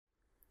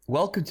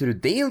Welcome to the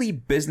Daily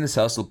Business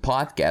Hustle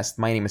podcast.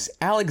 My name is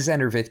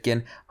Alexander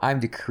Vitkin.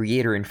 I'm the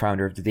creator and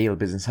founder of the Daily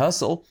Business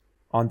Hustle.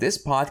 On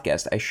this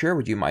podcast, I share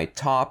with you my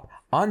top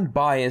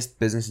unbiased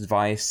business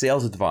advice,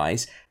 sales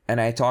advice,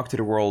 and I talk to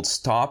the world's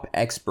top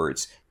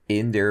experts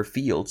in their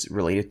fields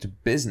related to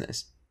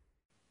business.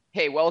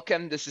 Hey,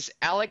 welcome. This is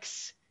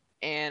Alex,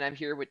 and I'm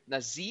here with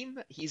Nazim.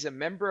 He's a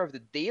member of the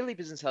Daily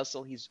Business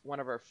Hustle. He's one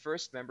of our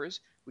first members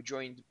who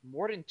joined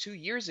more than 2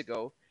 years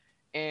ago.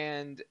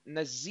 And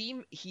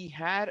Nazim, he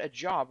had a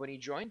job when he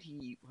joined.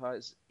 He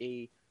was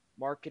a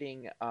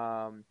marketing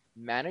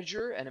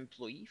manager, an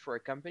employee for a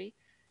company.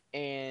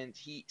 And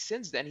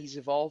since then, he's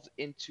evolved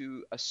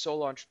into a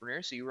solo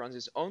entrepreneur. So he runs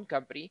his own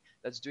company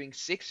that's doing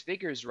six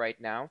figures right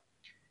now,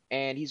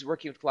 and he's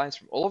working with clients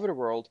from all over the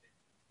world.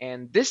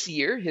 And this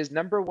year, his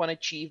number one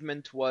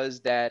achievement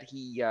was that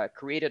he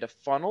created a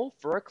funnel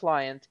for a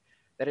client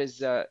that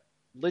is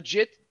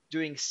legit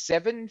doing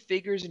seven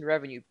figures in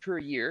revenue per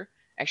year,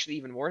 actually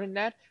even more than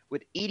that,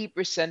 with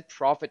 80%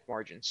 profit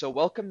margin. So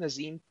welcome,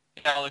 Nazim.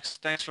 Yeah, Alex,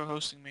 thanks for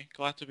hosting me.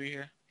 Glad to be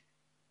here.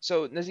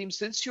 So Nazim,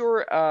 since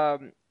you're a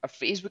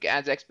Facebook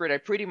ads expert, I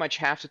pretty much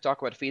have to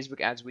talk about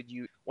Facebook ads with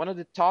you. One of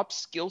the top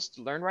skills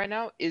to learn right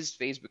now is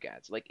Facebook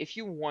ads. Like if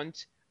you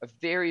want a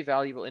very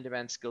valuable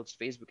in-demand skill, it's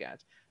Facebook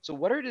ads. So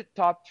what are the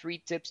top three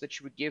tips that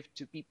you would give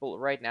to people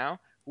right now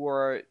who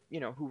are,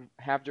 who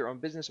have their own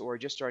business or are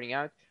just starting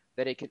out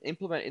that they can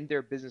implement in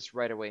their business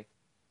right away?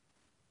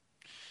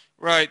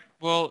 Right.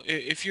 Well,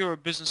 if you're a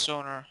business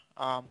owner,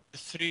 the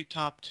three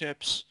top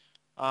tips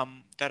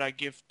that I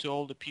give to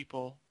all the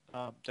people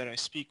that I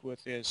speak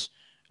with is,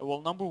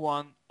 well, number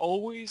one,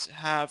 always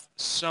have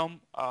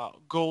some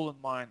goal in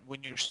mind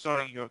when you're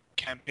starting your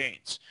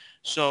campaigns.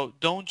 So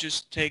don't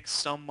just take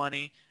some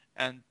money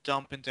and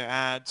dump into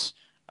ads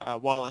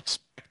while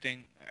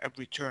expecting a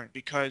return,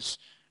 because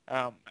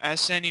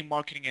as any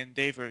marketing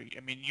endeavor, I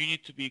mean, you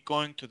need to be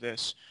going to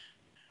this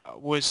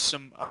with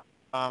some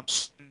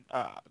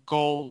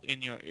goal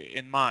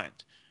in mind,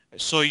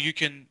 so you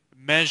can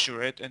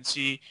measure it and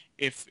see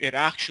if it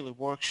actually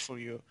works for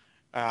you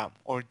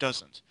or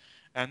doesn't.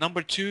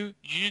 Number two,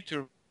 you need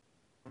to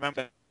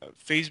remember that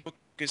Facebook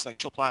is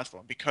like a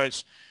platform,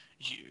 because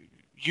you,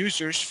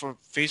 users for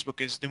Facebook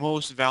is the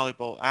most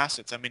valuable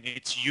assets. I mean,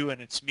 it's you and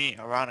it's me,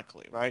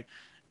 ironically, right?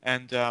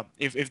 And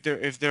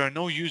if there are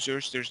no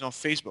users, there's no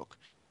Facebook.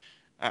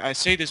 I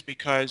say this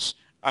because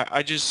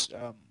I just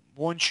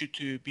want you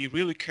to be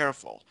really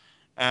careful,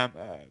 um,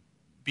 uh,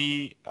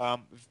 be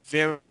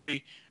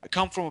very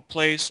come from a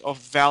place of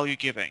value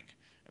giving,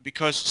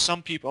 because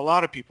some people, a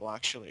lot of people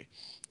actually,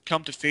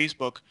 come to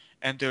Facebook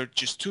and they're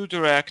just too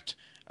direct.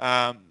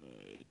 Um,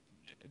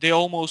 they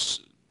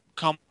almost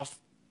come off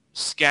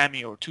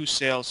scammy or too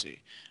salesy.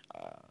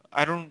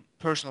 I don't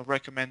personally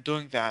recommend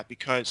doing that,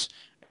 because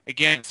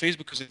again,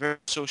 Facebook is a very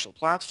social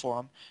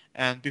platform,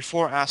 and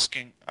before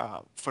asking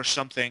for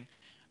something,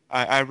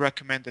 I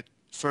recommend that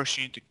first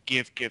you need to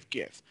give.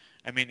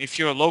 I mean, if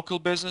you're a local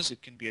business,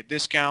 it can be a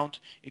discount,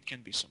 it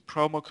can be some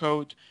promo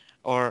code,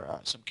 or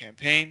some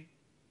campaign.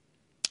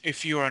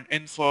 If you're an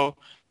info,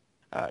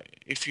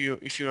 if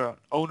you're an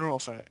owner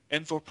of an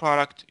info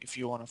product, if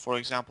you want to, for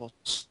example,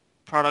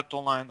 product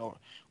online or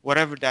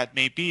whatever that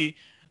may be,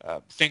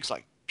 things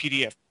like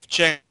PDF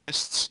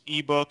checklists,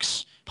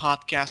 ebooks,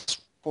 podcast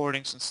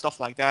recordings, and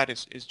stuff like that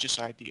is just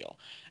ideal.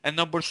 And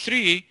number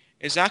three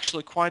is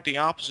actually quite the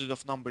opposite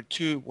of number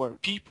two, where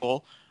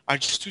people are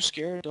just too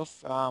scared of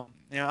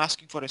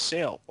asking for a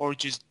sale, or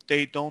just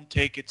they don't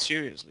take it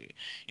seriously.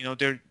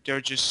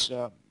 They're just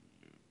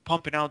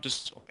pumping out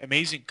this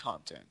amazing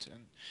content.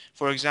 And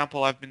for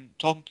example, I've been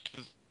talking to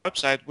the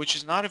website, which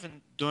is not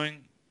even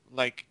doing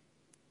like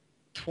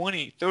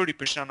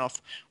 20-30%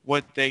 of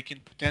what they can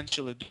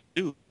potentially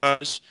do,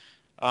 because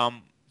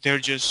they're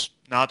just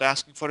not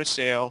asking for a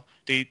sale.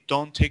 They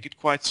don't take it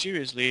quite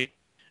seriously,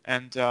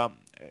 and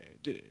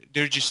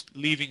they're just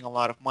leaving a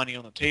lot of money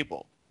on the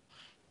table.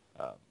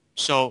 Uh,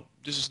 so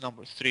this is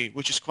number three,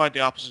 which is quite the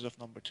opposite of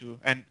number two,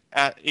 and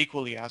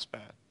equally as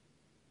bad.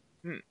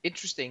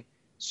 Interesting.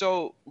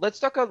 So let's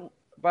talk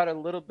about a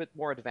little bit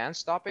more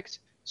advanced topics.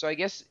 So I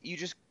guess you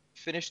just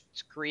finished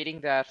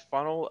creating that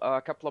funnel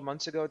a couple of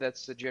months ago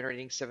that's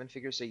generating seven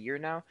figures a year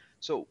now.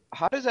 So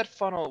what does that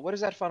funnel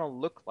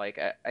look like?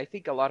 I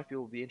think a lot of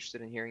people will be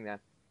interested in hearing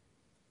that.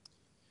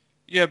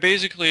 Yeah,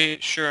 basically,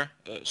 sure.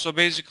 So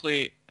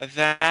basically,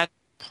 that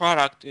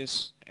product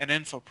is an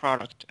info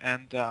product,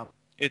 and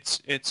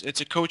it's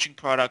a coaching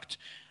product,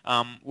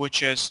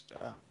 which is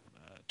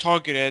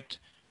targeted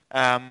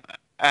um,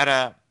 at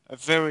a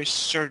very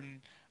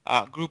certain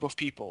group of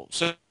people.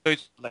 So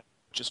it's like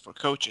just for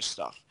coaches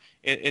stuff.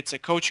 It's a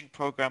coaching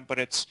program, but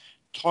it's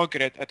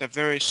targeted at a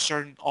very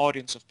certain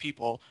audience of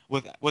people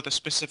with a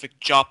specific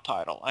job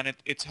title, and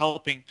it's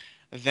helping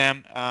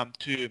them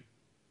to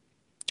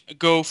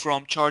go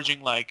from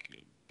charging like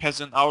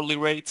peasant hourly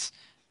rates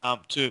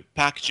to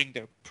packaging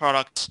their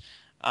products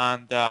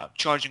and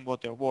charging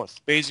what they're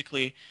worth.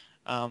 Basically,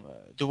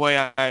 the way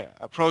I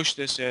approach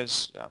this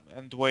is,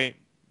 and the way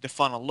the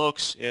funnel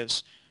looks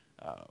is,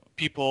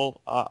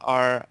 people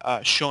are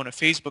shown a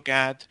Facebook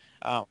ad,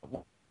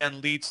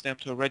 and leads them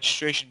to a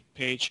registration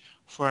page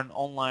for an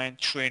online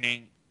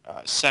training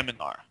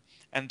seminar.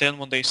 And then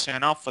when they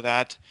sign up for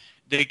that,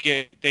 they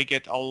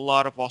get a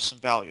lot of awesome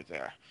value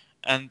there.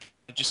 And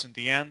just in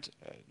the end,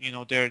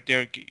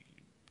 they're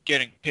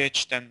getting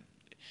pitched. And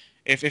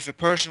if a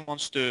person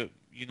wants to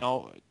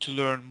to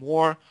learn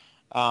more,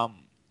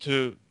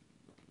 to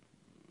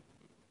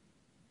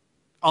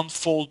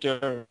unfold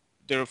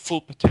their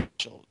full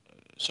potential,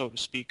 so to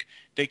speak,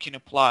 they can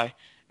apply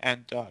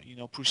and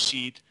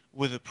proceed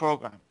with the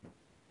program.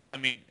 I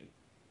mean,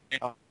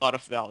 a lot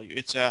of value.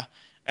 It's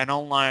an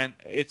online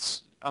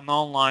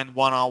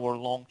 1 hour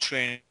long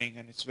training,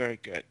 and it's very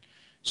good.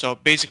 So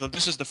basically,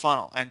 this is the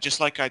funnel, and just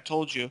like I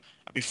told you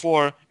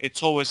before,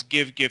 it's always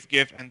give, give,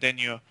 give, and then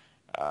you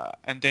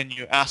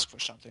ask for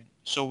something.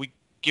 So we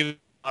give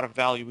a lot of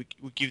value.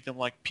 We give them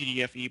like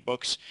PDF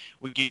ebooks.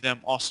 We give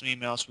them awesome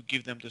emails. We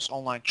give them this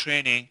online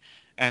training,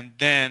 and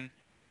then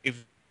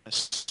if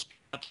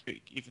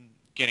even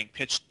getting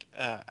pitched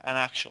an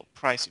actual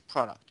pricey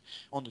product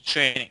on the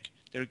training,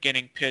 they're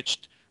getting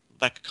pitched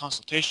like a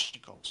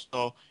consultation call.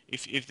 So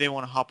if they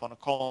want to hop on a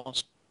call on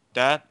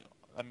that,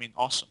 I mean,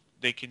 awesome.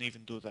 They can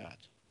even do that.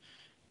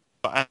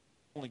 But I'm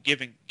only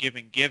giving.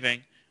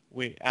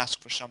 We ask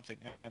for something,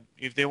 and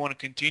if they want to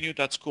continue,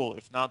 that's cool.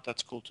 If not,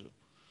 that's cool too.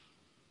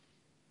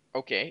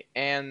 Okay,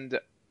 and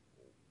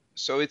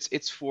so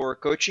it's for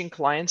coaching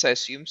clients, I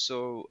assume.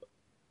 So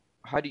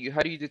how do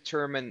you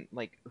determine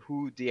like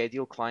who the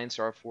ideal clients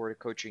are for the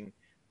coaching,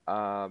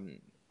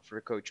 for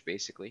a coach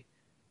basically?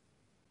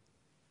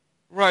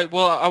 Right.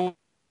 Well, I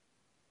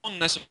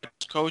wouldn't necessarily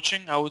as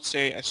coaching. I would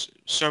say as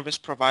service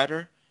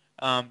provider,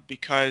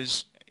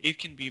 because it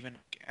can be even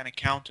an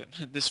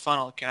accountant. This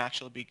funnel can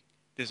actually be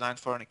designed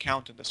for an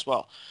accountant as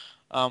well.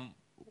 Um,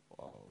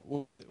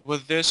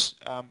 with this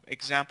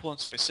example in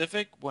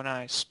specific, when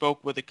I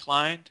spoke with a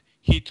client,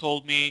 he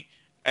told me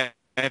a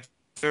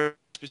very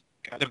specific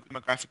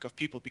demographic of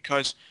people.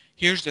 Because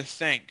here's the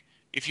thing: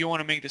 if you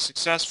want to make this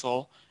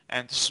successful,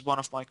 and this is one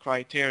of my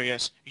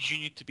criterias, you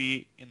need to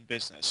be in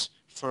business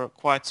for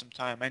quite some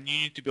time, and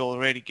you need to be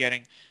already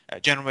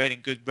generating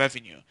good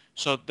revenue.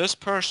 So this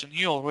person,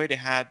 he already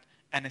had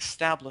an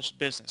established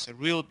business, a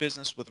real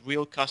business with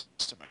real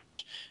customers,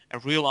 a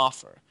real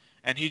offer,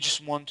 and he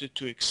just wanted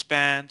to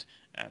expand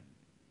and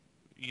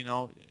you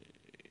know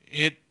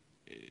hit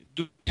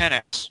do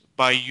 10x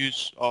by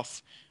use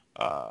of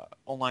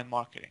online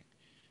marketing.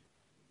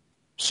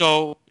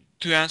 So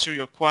to answer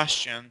your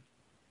question,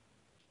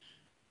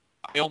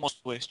 I almost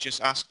always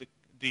just ask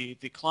the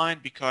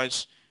client,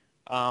 because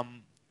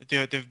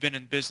they've been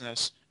in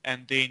business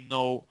and they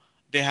know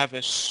they have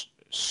a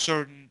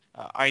certain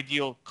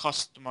ideal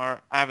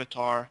customer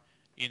avatar,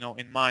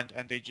 in mind,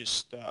 and they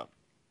just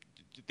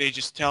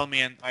tell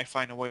me, and I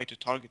find a way to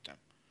target them.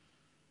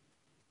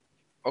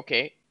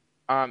 Okay.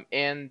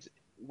 And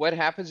what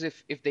happens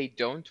if they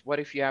don't? What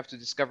if you have to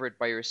discover it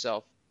by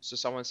yourself? So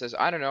someone says,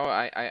 I don't know,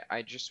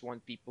 I just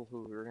want people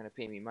who are gonna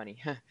pay me money.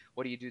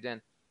 What do you do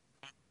then?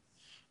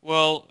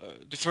 Well,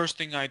 the first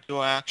thing I do,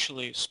 I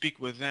actually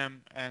speak with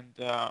them, and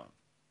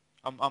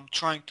I'm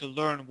trying to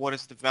learn what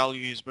is the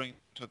value he's bringing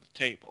to the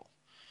table.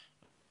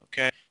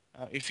 Okay,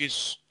 if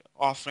he's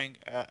offering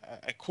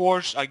a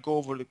course, I go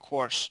over the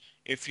course.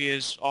 If he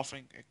is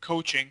offering a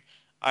coaching,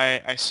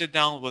 I sit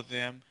down with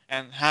him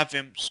and have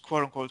him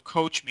quote unquote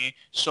coach me,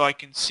 so I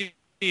can see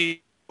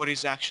what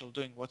he's actually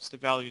doing, what's the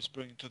value he's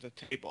bringing to the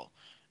table.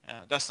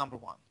 That's number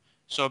one.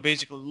 So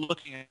basically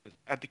looking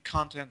at the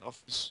content of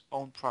his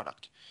own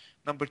product.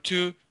 Number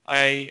two,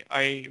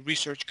 I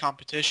research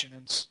competition,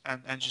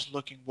 and just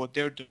looking what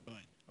they're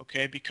doing.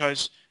 Okay,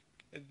 because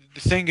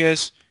the thing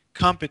is,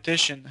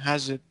 competition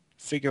has it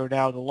figured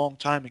out a long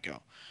time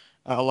ago,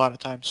 a lot of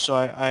times.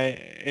 So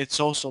it's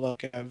also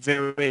like a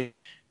very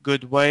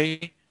good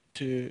way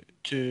to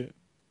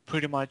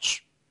pretty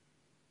much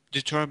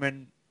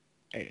determine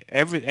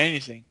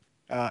anything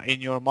in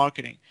your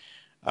marketing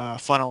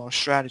funnel or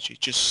strategy.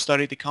 Just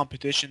study the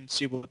competition,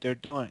 see what they're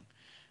doing.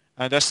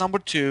 That's number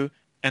two.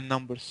 And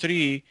number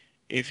three,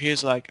 if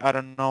he's like, I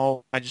don't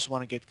know, I just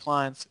want to get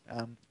clients,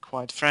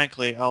 quite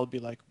frankly, I'll be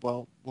like,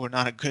 well, we're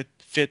not a good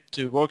fit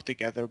to work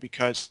together,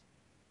 because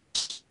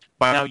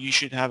by now you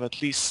should have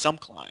at least some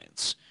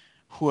clients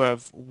who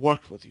have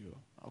worked with you,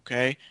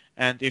 okay?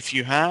 And if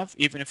you have,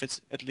 even if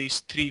it's at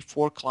least 3,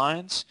 4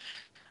 clients,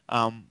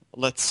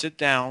 let's sit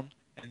down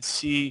and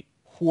see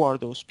who are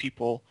those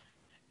people.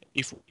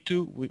 If we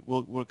do,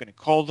 we're going to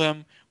call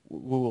them,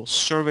 we will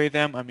survey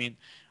them. I mean,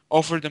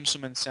 offer them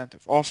some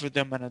incentive, offer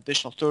them an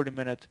additional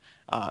 30-minute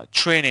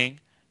training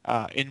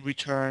in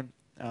return,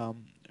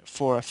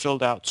 for a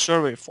filled out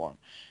survey form.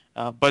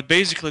 But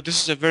basically,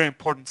 this is a very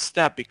important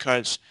step,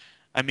 because,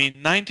 I mean,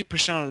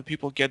 90% of the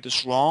people get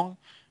this wrong,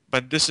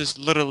 but this is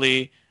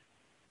literally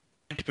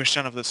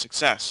 90% of the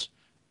success.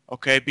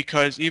 Okay,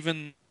 because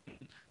even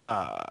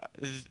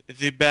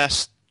the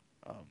best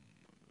um,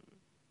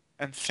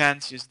 and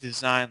fanciest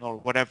design or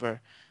whatever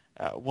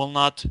will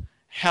not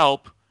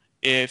help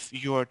if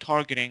you are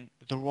targeting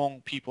the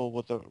wrong people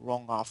with the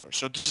wrong offer.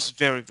 So this is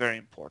very, very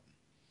important.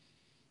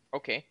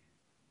 Okay.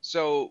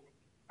 So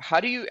how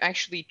do you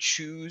actually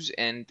choose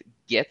and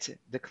get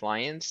the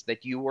clients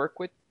that you work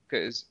with?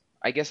 Because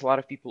I guess a lot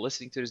of people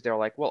listening to this,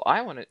 they're like, well,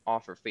 I want to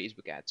offer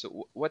Facebook ads.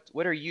 So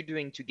what are you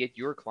doing to get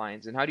your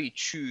clients, and how do you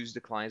choose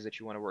the clients that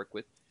you want to work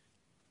with?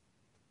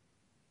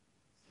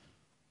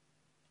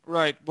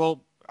 Right.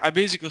 Well, I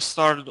basically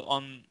started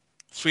on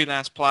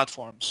freelance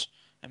platforms.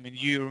 I mean,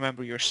 you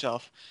remember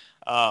yourself.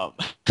 Um,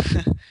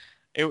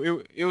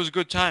 it was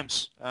good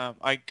times.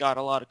 I got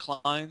a lot of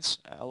clients,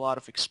 a lot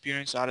of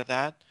experience out of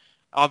that.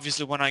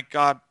 Obviously, when I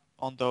got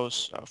on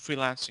those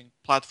freelancing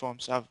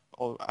platforms,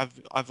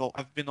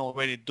 I've been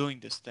already doing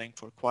this thing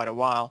for quite a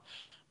while,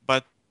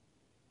 but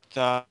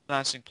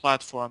freelancing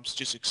platforms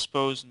just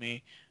exposed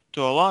me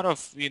to a lot of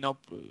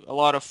a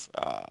lot of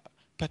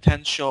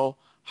potential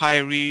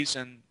hirees,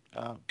 and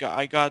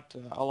I got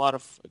a lot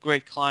of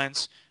great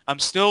clients. I'm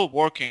still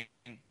working,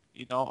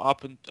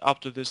 up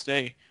to this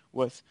day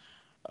with.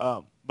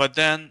 But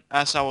then,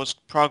 as I was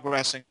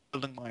progressing,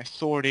 building my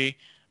authority,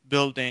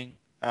 building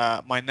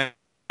my network,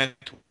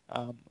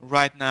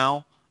 right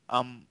now,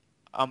 I'm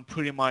I'm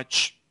pretty much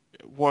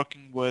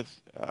working with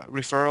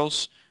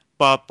referrals,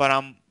 but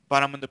I'm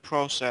in the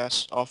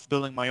process of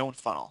building my own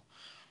funnel.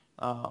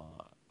 Uh,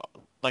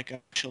 like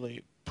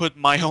actually put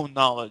my own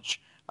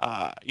knowledge,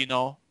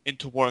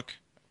 into work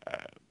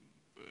uh,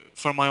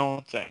 for my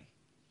own thing.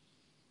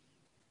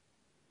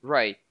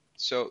 Right.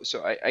 So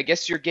I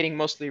guess you're getting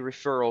mostly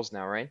referrals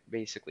now, right?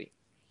 Basically.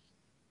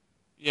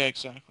 Yeah,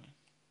 exactly.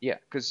 Yeah,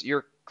 because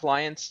your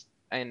clients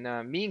and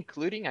me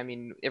including, I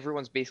mean,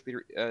 everyone's basically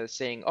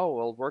saying, "Oh,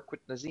 well, work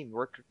with Nazim,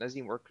 work with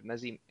Nazim, work with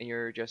Nazim," and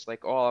you're just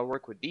like, "Oh, I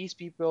work with these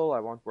people,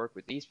 I won't work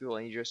with these people,"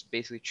 and you're just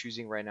basically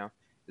choosing right now.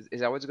 Is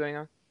that what's going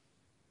on?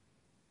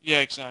 Yeah,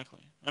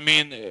 exactly. I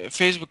mean,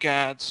 Facebook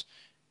ads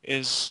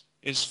is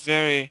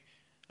very.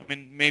 I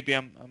mean, maybe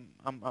I'm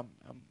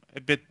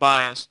a bit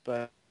biased,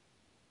 but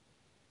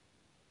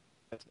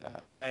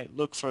I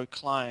look for a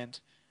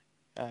client.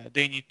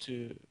 They need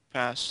to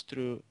pass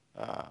through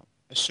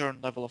a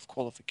certain level of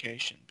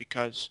qualification,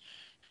 because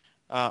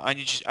I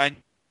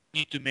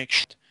need to make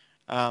sure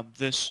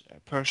this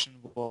person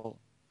will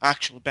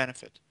actually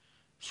benefit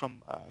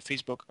from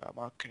Facebook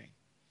marketing.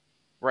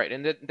 Right,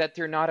 and that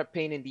they're not a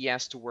pain in the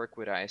ass to work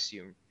with, I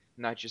assume,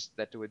 not just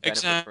that they would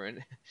benefit Exactly. from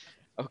it.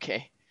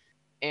 Okay.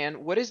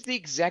 And what is the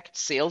exact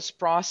sales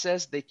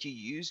process that you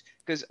use?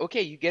 Because,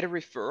 okay, you get a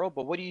referral,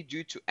 but what do you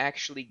do to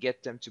actually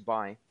get them to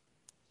buy?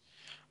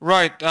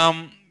 Right.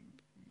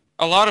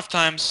 A lot of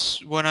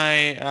times when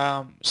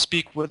I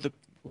speak with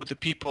the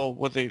people,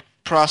 with the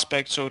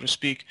prospect, so to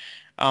speak,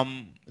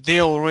 they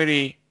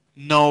already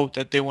know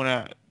that they want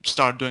to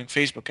start doing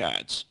Facebook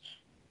ads.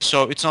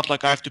 So it's not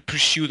like I have to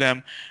pursue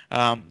them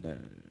um,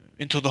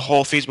 into the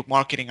whole Facebook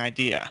marketing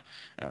idea.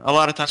 A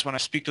lot of times when I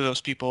speak to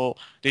those people,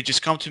 they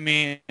just come to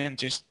me and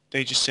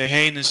they just say,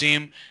 "Hey,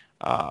 Nazim,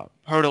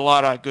 heard a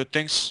lot of good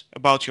things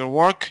about your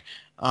work.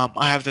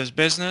 I have this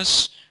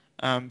business.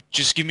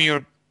 Just give me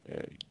your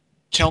uh,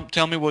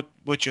 tell me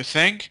what you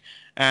think,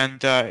 and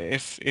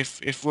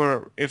if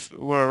we're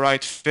a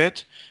right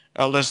fit,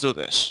 let's do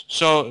this."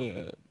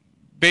 So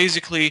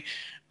basically,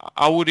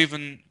 I would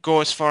even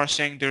go as far as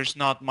saying there's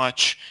not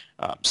much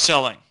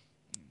selling,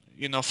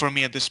 for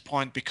me at this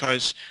point,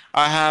 because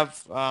I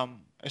have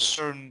a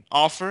certain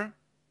offer.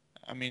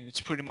 I mean,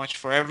 it's pretty much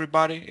for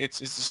everybody. It's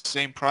the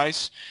same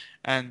price,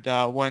 and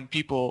when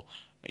people,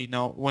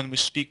 when we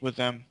speak with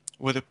them,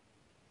 with the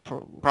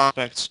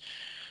prospects,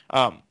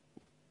 um,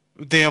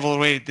 they have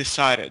already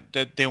decided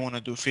that they want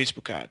to do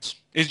Facebook ads.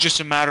 It's just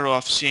a matter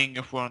of seeing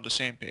if we're on the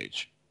same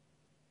page.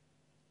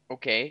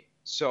 Okay,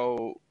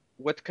 so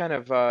what kind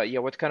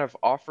of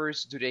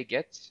offers do they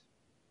get?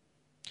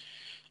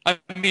 I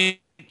mean,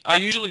 I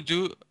usually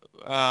do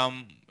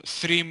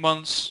 3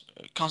 months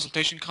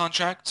consultation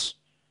contracts.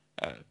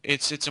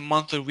 It's a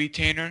monthly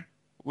retainer.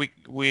 We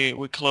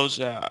close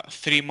a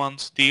 3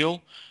 months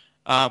deal.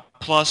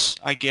 Plus,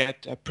 I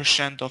get a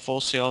percent of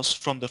all sales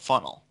from the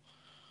funnel.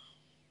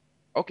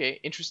 Okay,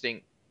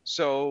 interesting.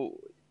 So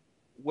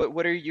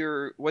what are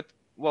your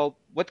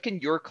what can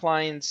your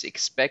clients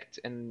expect,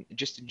 and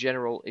just in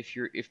general,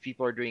 if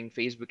people are doing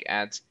Facebook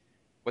ads,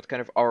 what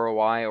kind of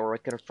ROI or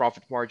what kind of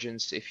profit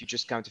margins if you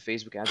just count the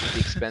Facebook ads at the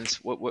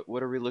expense?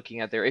 What are we looking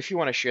at there? If you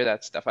want to share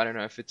that stuff, I don't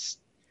know if it's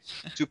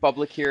too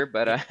public here,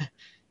 but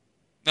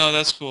No,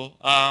 that's cool.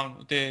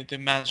 The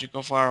magic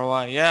of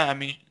ROI. Yeah, I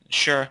mean,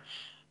 sure.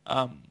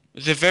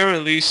 The very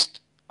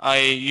least I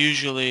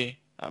usually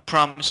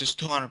promise is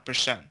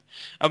 200%.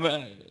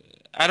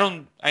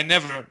 I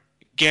never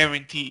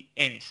guarantee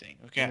anything.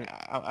 Okay,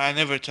 mhm. I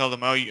never tell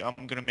them, oh,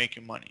 I'm gonna make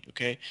you money.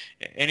 Okay,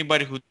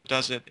 anybody who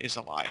does it is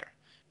a liar,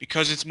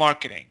 because it's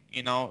marketing.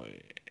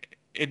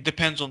 It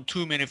depends on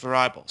too many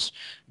variables.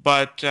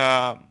 But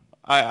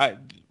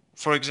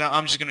for example,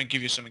 I'm just gonna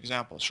give you some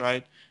examples,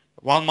 right?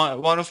 One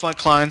of my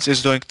clients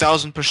is doing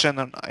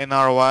 1,000% in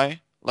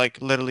ROI,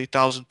 like literally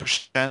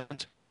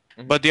 1,000%.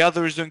 but the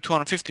other is doing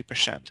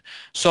 250%.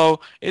 So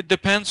it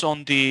depends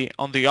on the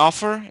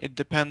offer, it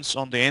depends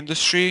on the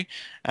industry,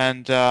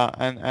 and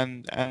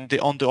on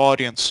the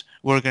audience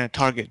we're going to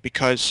target,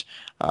 because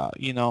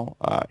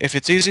if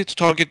it's easy to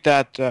target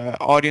that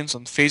audience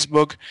on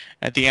Facebook,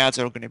 the ads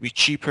are going to be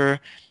cheaper.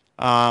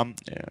 Um,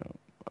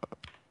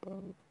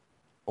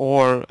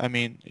 or I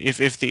mean,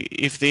 if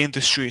the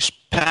industry is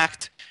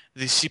packed,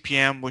 the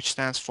CPM, which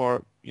stands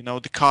for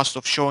the cost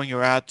of showing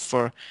your ad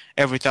for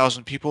every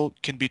 1,000 people,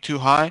 can be too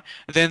high,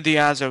 then the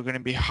ads are going to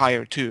be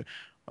higher too.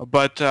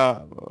 But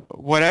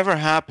whatever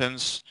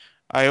happens,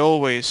 I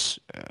always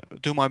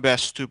do my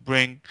best to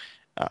bring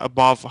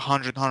above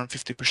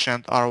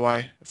 150%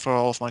 ROI for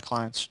all of my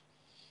clients.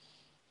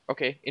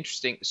 Okay,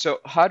 interesting.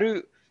 Let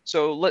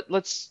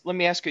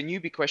me ask you a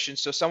newbie question.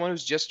 So someone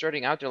who's just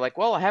starting out, they're like,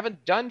 well, I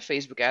haven't done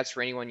Facebook ads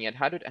for anyone yet.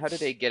 How do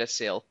they get a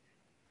sale?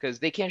 Because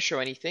they can't show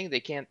anything. They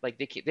can't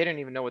they don't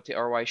even know what the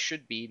ROI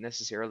should be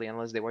necessarily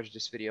unless they watch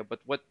this video. But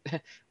what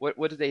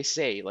what do they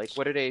say? Like,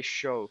 what do they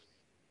show?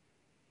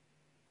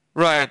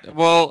 Right.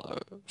 Well,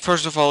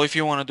 first of all, if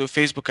you want to do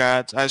Facebook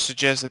ads, I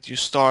suggest that you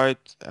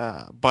start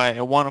by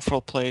a wonderful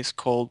place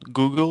called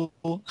Google.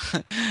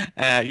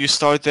 You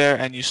start there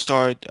and you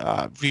start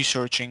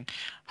researching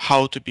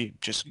how to be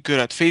just good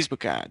at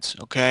Facebook ads,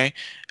 okay?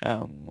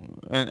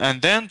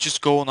 And then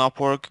just go on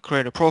Upwork,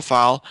 create a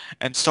profile,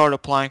 and start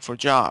applying for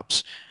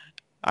jobs.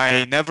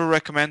 I never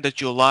recommend that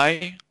you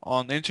lie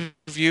on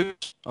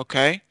interviews,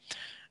 okay?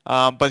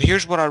 But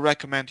here's what I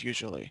recommend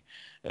usually.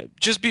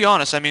 Just be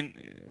honest. I mean,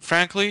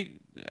 frankly,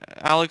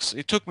 Alex,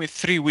 it took me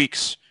 3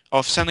 weeks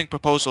of sending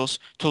proposals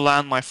to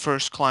land my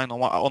first client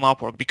on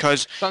Upwork,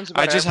 because Sounds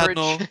I about just had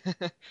average.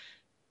 no,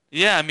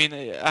 yeah, I mean,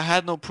 I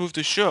had no proof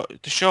to show,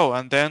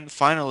 and then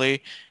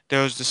finally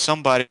there was this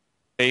somebody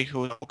who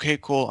was, okay,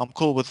 cool, I'm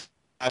cool with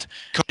that.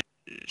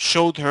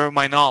 Showed her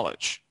my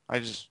knowledge. I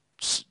just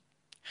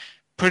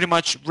pretty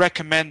much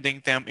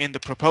recommending them in the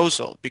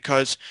proposal,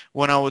 because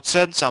when I would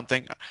send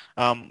something,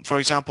 for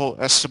example,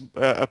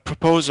 a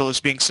proposal is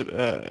being,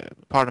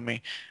 pardon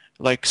me,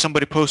 like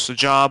somebody posts a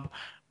job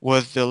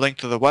with the link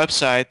to the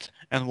website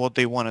and what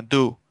they want to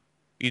do,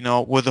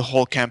 with the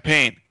whole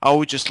campaign. I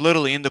would just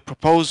literally in the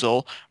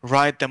proposal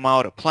write them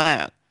out a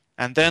plan.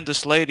 And then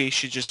this lady,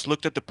 she just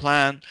looked at the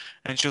plan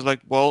and she was like,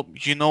 well,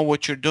 you know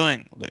what you're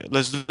doing.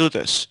 Let's do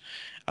this.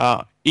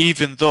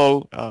 Even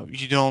though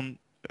you don't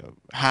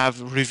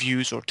have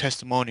reviews or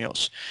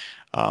testimonials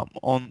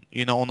on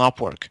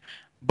Upwork.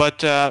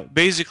 But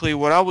basically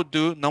what I would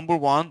do, number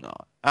one,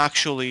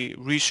 actually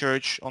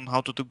research on how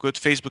to do good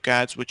Facebook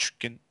ads, which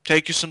can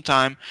take you some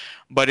time.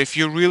 But if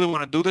you really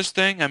want to do this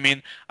thing, I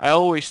mean, I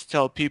always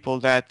tell people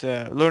that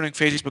learning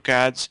Facebook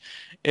ads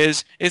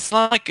it's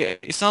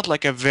not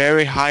like a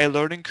very high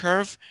learning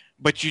curve,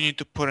 but you need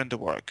to put in the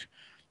work.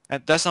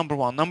 And that's number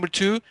one. Number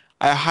two,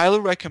 I highly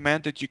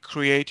recommend that you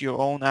create your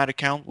own ad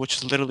account, which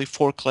is literally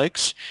 4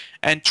 clicks,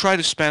 and try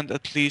to spend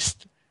at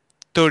least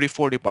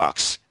 30-40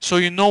 bucks, so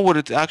you know what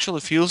it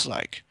actually feels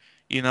like,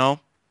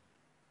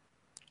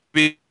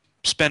 be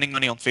spending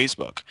money on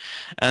Facebook.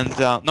 And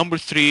number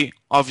three,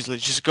 obviously,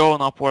 just go on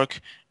Upwork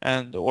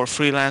or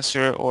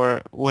Freelancer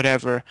or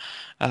whatever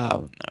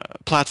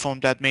platform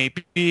that may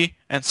be,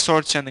 and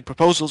start sending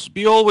proposals.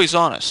 Be always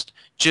honest.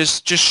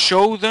 Just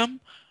show them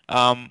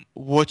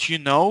what you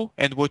know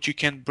and what you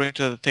can bring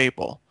to the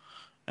table.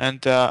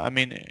 And I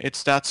mean,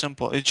 it's that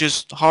simple. It's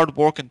just hard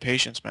work and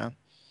patience, man.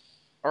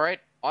 All right,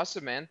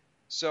 awesome, man.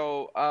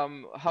 So,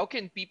 how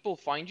can people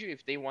find you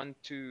if they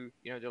want to,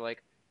 they're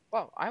like,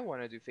 well, I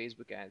want to do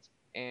Facebook ads.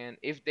 And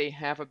if they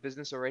have a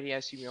business already, I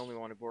assume you only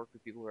want to work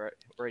with people who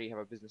already have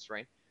a business,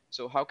 right?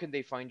 So how can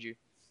they find you?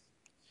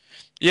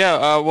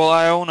 Yeah, well,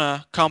 I own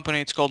a company.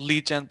 It's called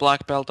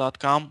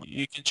leadsandblackbelt.com.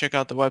 You can check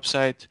out the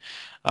website.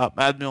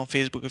 Add me on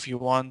Facebook if you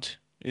want.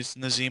 It's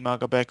Nazim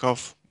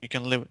Agabekov. You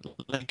can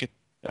link it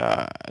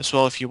as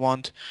well if you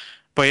want.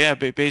 But yeah,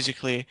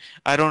 basically,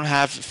 I don't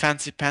have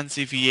fancy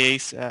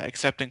VAs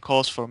accepting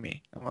calls for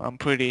me. I'm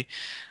pretty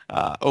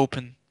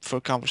open for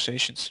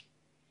conversations.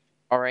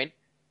 All right.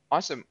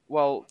 Awesome.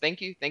 Well,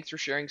 thank you. Thanks for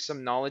sharing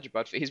some knowledge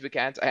about Facebook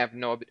ads. I have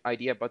no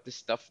idea about this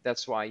stuff.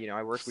 That's why,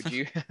 I work with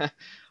you.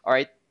 All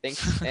right.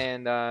 Thanks.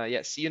 And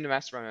yeah, see you in the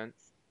mastermind, man.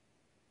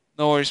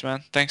 No worries,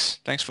 man. Thanks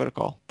for the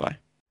call. Bye.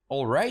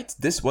 All right.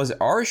 This was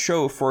our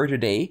show for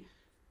today.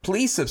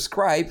 Please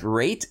subscribe,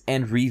 rate,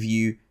 and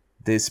review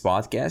this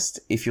podcast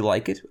if you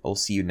like it. I'll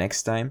see you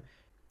next time.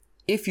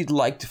 If you'd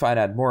like to find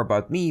out more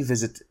about me,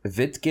 visit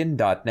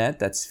vitkin.net.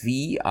 That's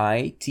VITKIN.net.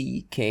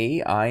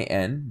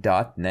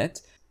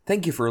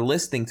 Thank you for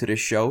listening to this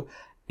show,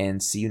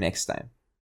 and see you next time.